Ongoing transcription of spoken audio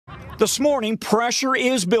This morning, pressure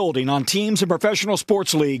is building on teams in professional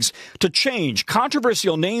sports leagues to change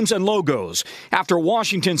controversial names and logos after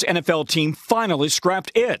Washington's N.F.L. team finally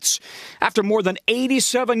scrapped its. After more than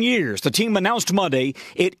 87 years, the team announced Monday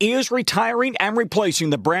it is retiring and replacing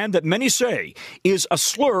the brand that many say is a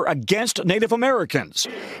slur against Native Americans.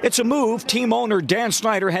 It's a move team owner Dan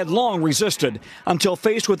Snyder had long resisted until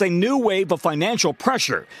faced with a new wave of financial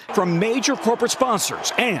pressure from major corporate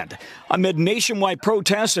sponsors and amid nationwide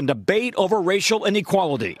protests and debate over racial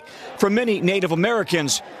inequality. For many Native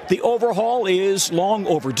Americans, the overhaul is long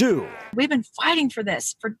overdue. We've been fighting for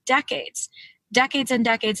this for decades and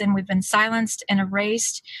decades, and we've been silenced and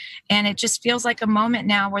erased. And it just feels like a moment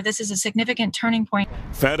now where this is a significant turning point.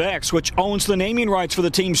 FedEx, which owns the naming rights for the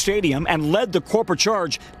team stadium and led the corporate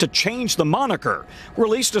charge to change the moniker,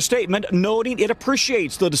 released a statement noting it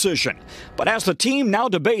appreciates the decision. But as the team now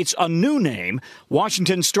debates a new name,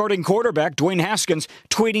 Washington's starting quarterback Dwayne Haskins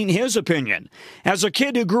tweeting his opinion. As a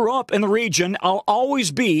kid who grew up in the region, I'll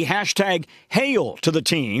always be #hail to the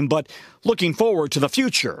team, but looking forward to the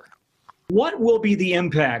future. What will be the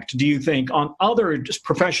impact, do you think, on other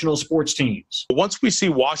professional sports teams? Once we see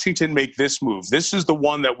Washington make this move, this is the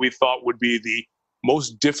one that we thought would be the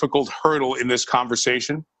most difficult hurdle in this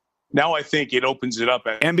conversation. Now I think it opens it up.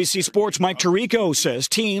 NBC Sports' Mike Tirico says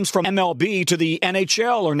teams from MLB to the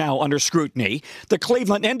NHL are now under scrutiny. The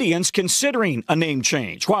Cleveland Indians considering a name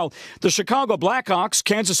change, while the Chicago Blackhawks,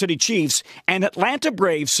 Kansas City Chiefs, and Atlanta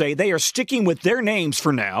Braves say they are sticking with their names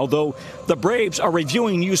for now, though the Braves are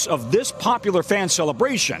reviewing use of this popular fan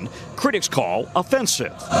celebration critics call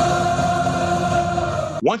offensive.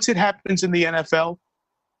 Once it happens in the NFL,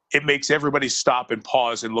 it makes everybody stop and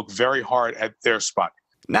pause and look very hard at their spot.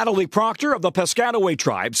 Natalie Proctor of the Piscataway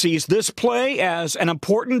tribe sees this play as an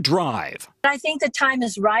important drive. I think the time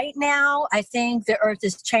is right now. I think the earth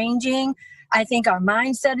is changing. I think our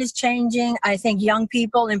mindset is changing. I think young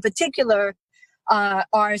people in particular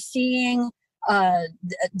are seeing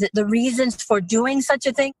the reasons for doing such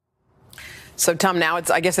a thing. So, Tom, now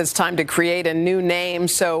I guess it's time to create a new name.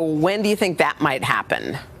 So when do you think that might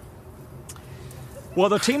happen? Well,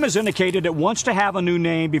 the team has indicated it wants to have a new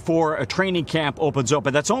name before a training camp opens up,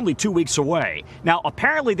 but that's only 2 weeks away. Now,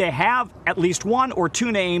 apparently they have at least one or two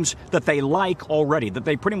names that they like already, that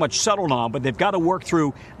they pretty much settled on, but they've got to work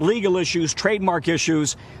through legal issues, trademark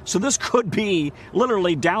issues. So this could be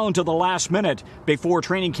literally down to the last minute before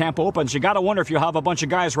training camp opens. You got to wonder if you'll have a bunch of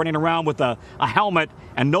guys running around with a helmet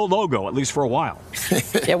and no logo, at least for a while.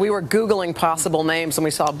 Yeah, we were Googling possible names, and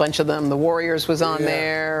we saw a bunch of them. The Warriors was on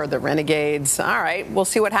there, the Renegades. All right. We'll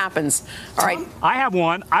see what happens. All right. I have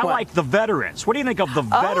one. I like the veterans. What do you think of the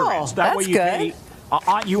veterans? That way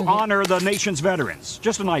you honor the nation's veterans.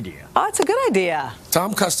 Just an idea. Oh, that's a good idea.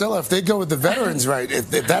 Tom Costello, if they go with the veterans right,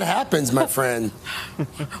 if that happens, my friend.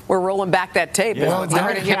 We're rolling back that tape. Yeah, now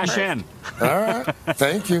to cash in. All right.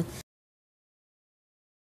 Thank you.